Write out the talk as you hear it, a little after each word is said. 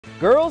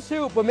Girls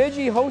hoop,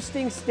 Bemidji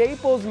hosting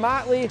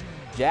Staples-Motley.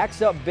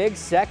 Jacks up big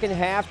second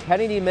half.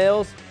 Kennedy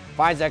Mills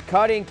finds a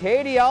cutting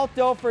Katie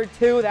Alto for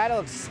two. That'll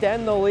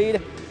extend the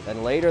lead.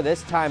 Then later,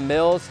 this time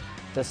Mills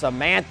to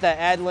Samantha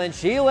Edlin.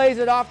 She lays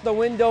it off the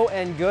window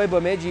and good.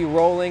 Bemidji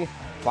rolling.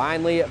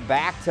 Finally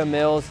back to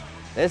Mills.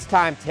 This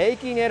time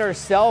taking it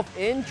herself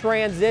in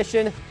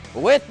transition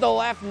with the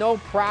left, no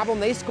problem.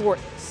 They score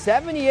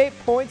 78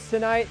 points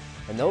tonight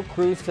and they'll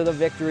cruise to the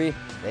victory.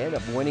 They end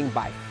up winning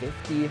by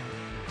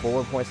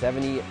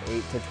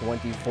 54.78 to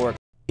 24.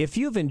 If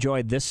you've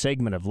enjoyed this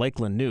segment of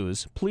Lakeland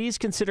News, please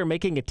consider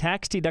making a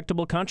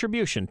tax-deductible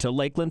contribution to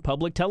Lakeland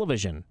Public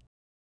Television.